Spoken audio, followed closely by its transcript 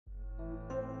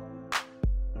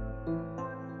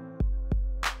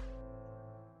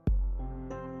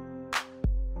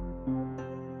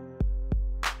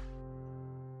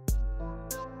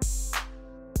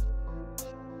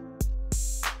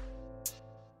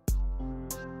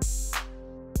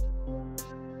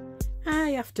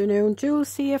Hi, afternoon.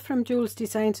 Jules here from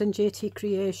Joolsedesigns and JT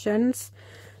Creations.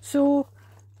 So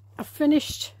I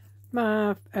finished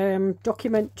my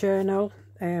document journal,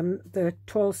 the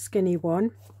tall skinny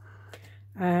one,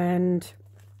 and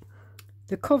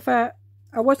the cover,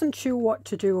 I wasn't sure what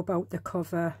to do about the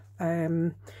cover,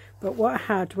 but what I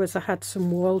had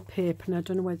some wallpaper, and I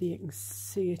don't know whether you can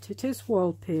see it. It is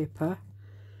wallpaper,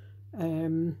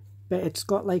 but it's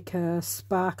got like a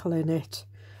sparkle in it.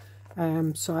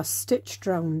 So I stitched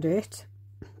round it,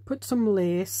 put some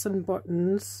lace and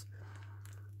buttons.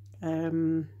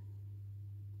 Don't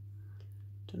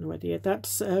know whether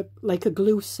that's like a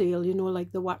glue seal, you know,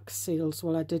 like the wax seals.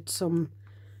 Well, I did some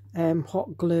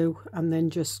hot glue and then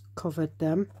just covered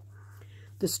them.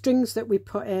 The strings that we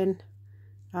put in,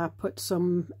 I put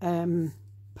some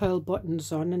pearl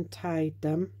buttons on and tied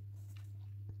them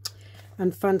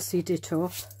and fancied it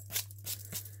up.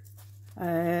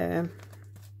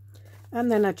 And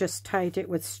then I just tied it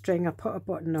with string. I put a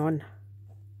button on.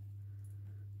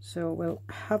 So we'll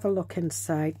have a look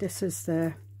inside. This is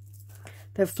the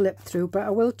flip through, but I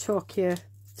will talk you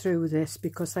through this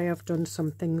because I have done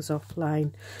some things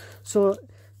offline. So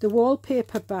the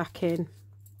wallpaper backing,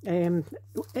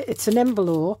 it's an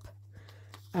envelope,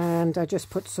 and I just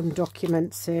put some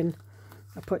documents in.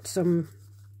 I put some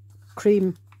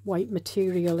cream white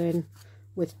material in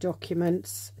with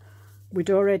documents. We'd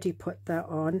already put that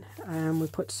on, and we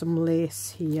put some lace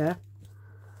here.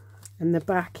 And the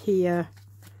back here,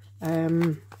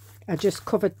 I just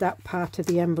covered that part of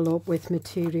the envelope with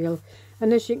material.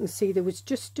 And as you can see, there was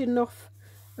just enough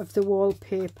of the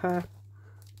wallpaper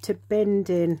to bend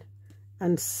in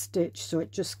and stitch, so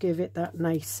it just gave it that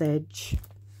nice edge.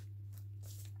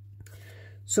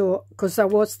 So, because I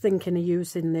was thinking of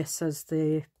using this as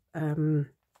the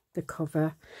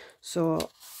cover, so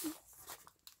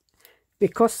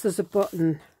because there's a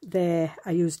button there, I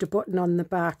used a button on the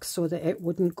back so that it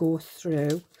wouldn't go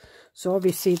through. So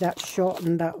obviously that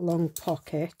shortened that long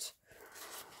pocket,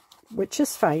 which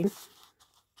is fine.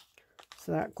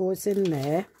 So that goes in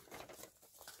there,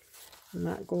 and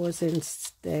that goes in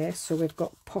there. So we've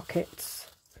got pockets.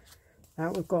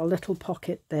 Now we've got a little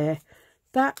pocket there.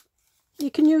 That, you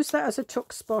can use that as a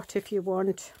tuck spot if you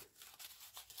want.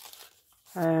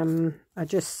 I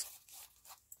just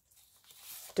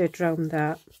did round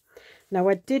that. Now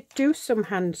I did do some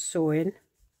hand sewing,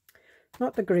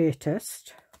 not the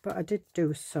greatest, but I did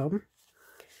do some.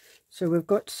 So we've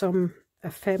got some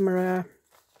ephemera,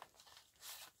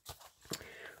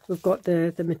 we've got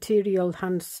the material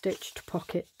hand stitched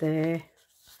pocket there,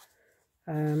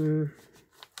 that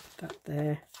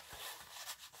there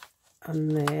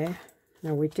and there.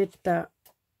 Now we did that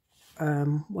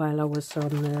while I was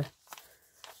on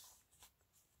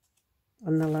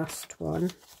the last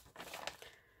one.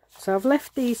 So I've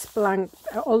left these blank,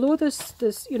 although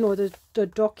there's you know, the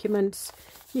documents,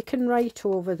 you can write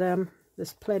over them.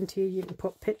 There's plenty, you can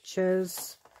put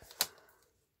pictures.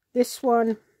 This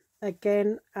one,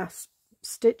 again, I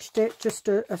stitched it, just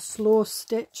a slow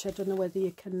stitch. I don't know whether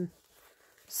you can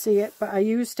see it, but I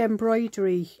used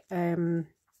embroidery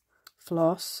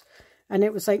floss, and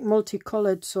it was like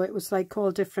multicolored, so it was like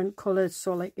all different colors.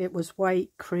 So like it was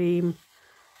white, cream,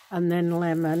 and then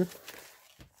lemon.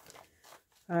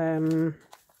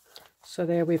 So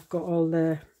there we've got all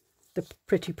the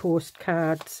pretty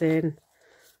postcards in,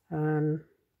 and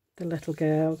the little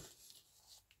girl.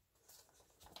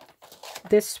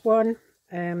 This one,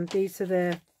 these are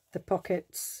the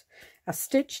pockets. I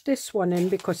stitched this one in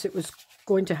because it was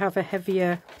going to have a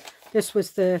heavier, this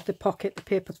was the pocket, the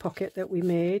paper pocket that we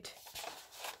made.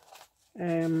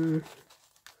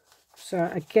 So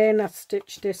again, I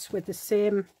stitched this with the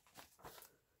same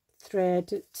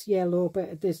thread. It's yellow,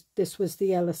 but this was the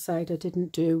yellow side. I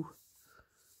didn't do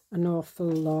an awful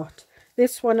lot.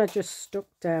 This one I just stuck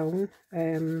down.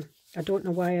 I don't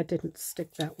know why I didn't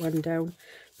stick that one down,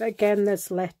 but again,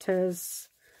 there's letters,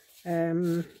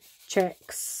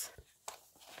 checks,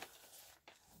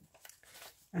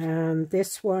 and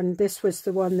this was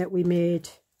the one that we made,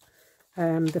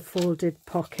 the folded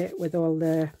pocket with all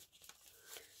the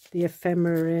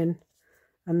ephemera in.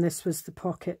 And this was the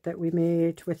pocket that we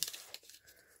made with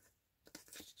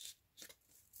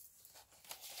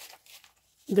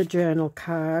the journal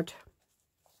card.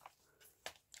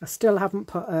 I still haven't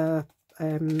put a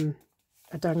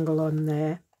dangle on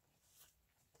there.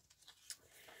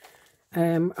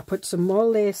 I put some more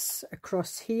lace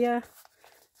across here,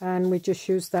 and we just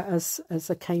use that as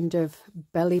a kind of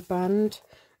belly band.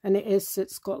 And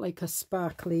it's got like a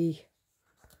sparkly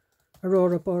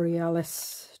Aurora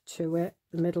Borealis to it.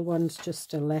 The middle one's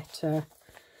just a letter.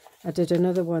 I did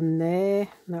another one there,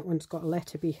 and that one's got a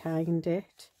letter behind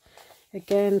it.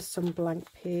 Again, some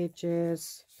blank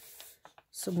pages,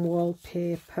 some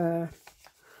wallpaper.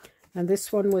 And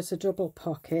this one was a double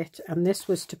pocket, and this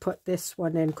was to put this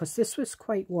one in because this was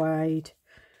quite wide.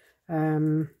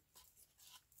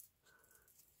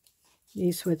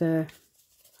 These were the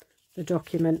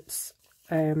documents.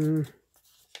 So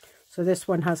this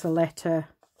one has a letter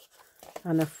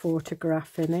and a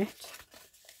photograph in it.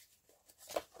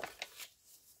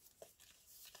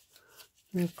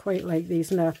 I quite like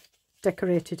these, and I've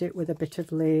decorated it with a bit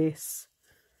of lace.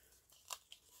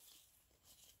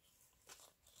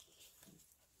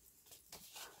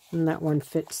 And that one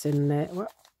fits in there.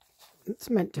 Well, it's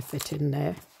meant to fit in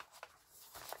there.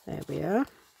 There we are.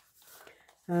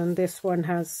 And this one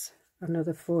has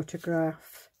another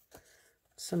photograph,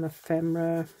 some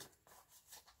ephemera.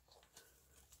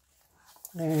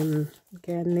 Again,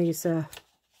 these are,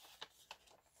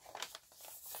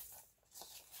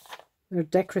 they're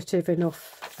decorative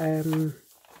enough. I'm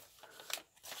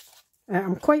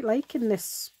quite liking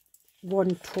this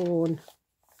one tone.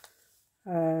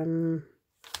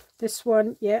 This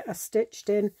one, yeah, I stitched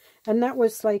in, and that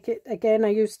was like it again. I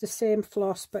used the same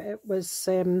floss, but it was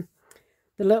the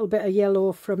little bit of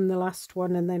yellow from the last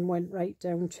one, and then went right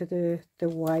down to the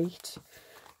white.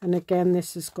 And again,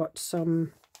 this has got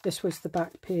some. This was the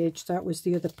back page. That was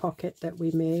the other pocket that we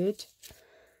made,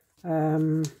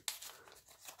 and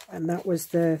that was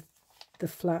the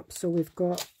flap. So we've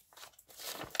got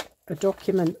a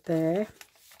document there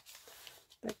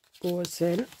that goes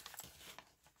in.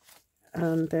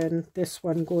 And then this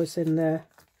one goes in the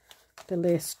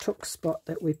lace tuck spot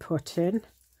that we put in,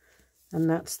 and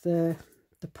that's the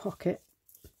pocket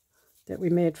that we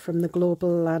made from the Global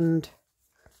Land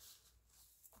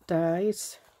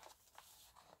dies.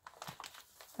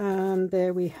 And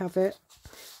there we have it,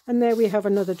 and there we have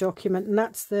another document, and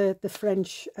that's the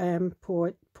French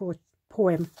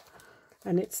poem,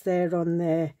 and it's there on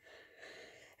there.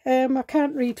 I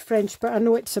can't read French, but I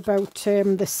know it's about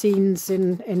the scenes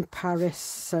in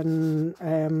Paris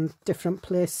and different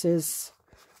places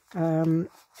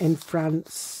in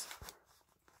France.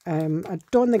 I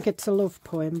don't think it's a love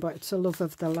poem, but it's a love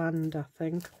of the land, I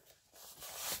think.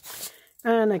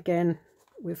 And again,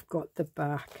 we've got the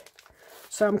back.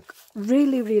 So I'm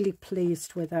really, really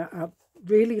pleased with that. I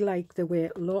really like the way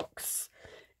it looks.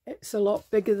 It's a lot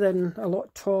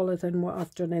taller than what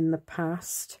I've done in the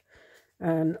past.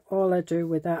 And all I do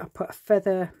with that, I put a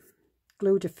feather,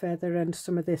 glued a feather and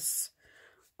some of this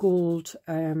gold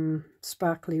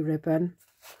sparkly ribbon.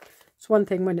 It's one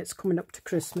thing when it's coming up to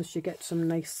Christmas, you get some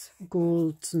nice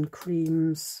golds and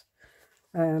creams.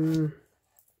 This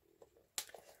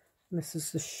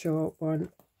is the short one.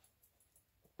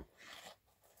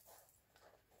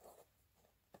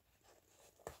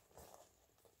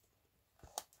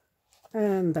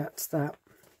 And that's that.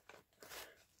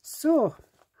 So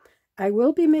I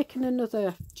will be making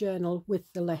another journal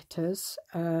with the letters,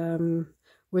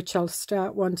 which I'll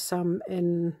start once I'm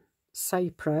in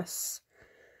Cyprus.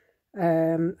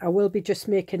 I will be just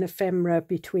making ephemera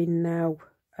between now,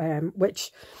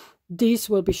 which these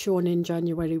will be shown in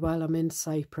January while I'm in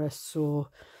Cyprus. So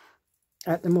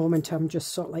at the moment I'm just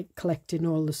sort of like collecting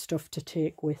all the stuff to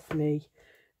take with me,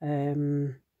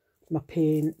 my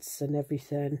paints and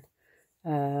everything.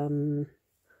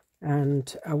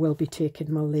 And I will be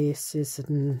taking my laces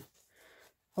and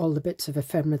all the bits of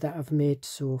ephemera that I've made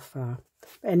so far.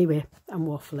 But anyway, I'm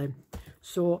waffling.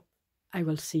 So I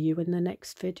will see you in the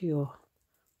next video.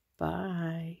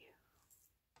 Bye.